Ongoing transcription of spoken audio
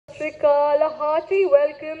Shrikal, a hearty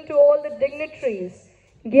welcome to all the dignitaries,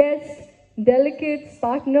 guests, delegates,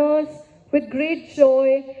 partners. With great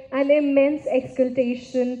joy and immense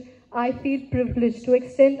exultation, I feel privileged to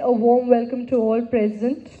extend a warm welcome to all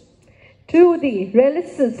present to the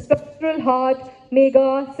Relisis Structural Heart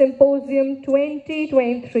Mega Symposium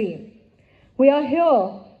 2023. We are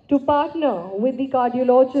here to partner with the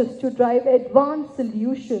cardiologists to drive advanced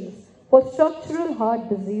solutions for structural heart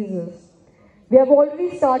diseases. We have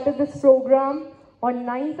already started this program on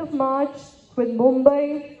 9th of March with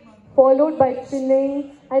Mumbai, followed by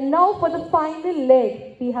Chennai, and now for the final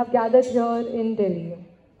leg, we have gathered here in Delhi.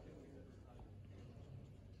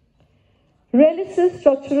 Relisis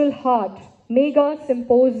Structural Heart Mega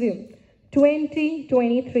Symposium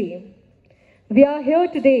 2023. We are here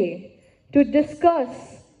today to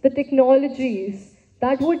discuss the technologies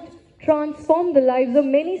that would transform the lives of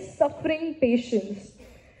many suffering patients.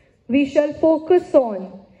 We shall focus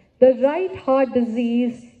on the right heart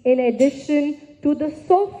disease in addition to the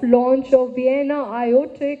soft launch of Vienna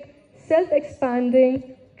aortic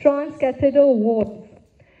self-expanding transcatheter valve.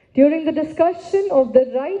 During the discussion of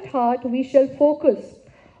the right heart, we shall focus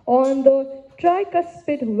on the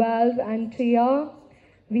tricuspid valve and TR.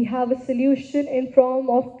 We have a solution in form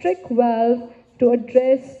of tric valve to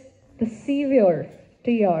address the severe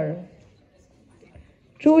TR.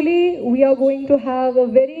 Truly, we are going to have a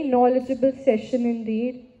very knowledgeable session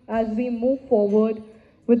indeed as we move forward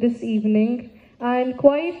with this evening, and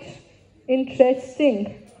quite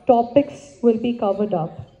interesting topics will be covered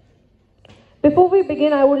up. Before we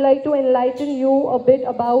begin, I would like to enlighten you a bit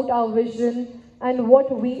about our vision and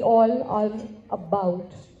what we all are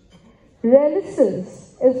about.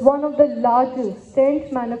 Relisis is one of the largest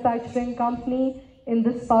stent manufacturing companies in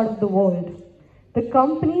this part of the world. The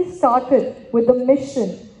company started with a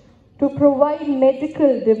mission to provide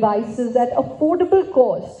medical devices at affordable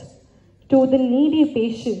cost to the needy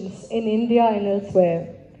patients in India and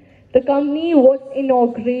elsewhere. The company was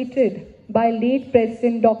inaugurated by late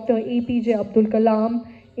President Dr. APJ Abdul Kalam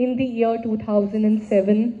in the year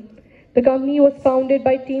 2007. The company was founded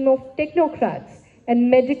by a team of technocrats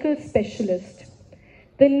and medical specialists.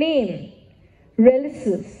 The name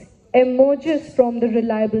Relisis emerges from the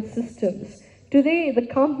reliable systems. Today, the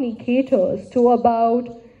company caters to about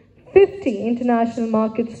 50 international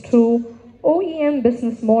markets through OEM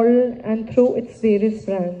business model and through its various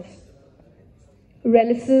brands.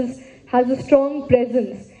 Relisis has a strong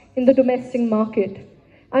presence in the domestic market.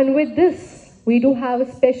 And with this, we do have a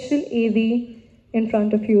special AV in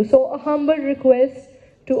front of you. So a humble request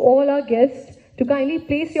to all our guests to kindly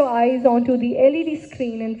place your eyes onto the LED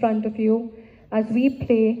screen in front of you as we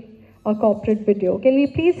play our corporate video. Can we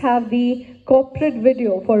please have the corporate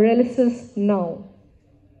video for Relisis now?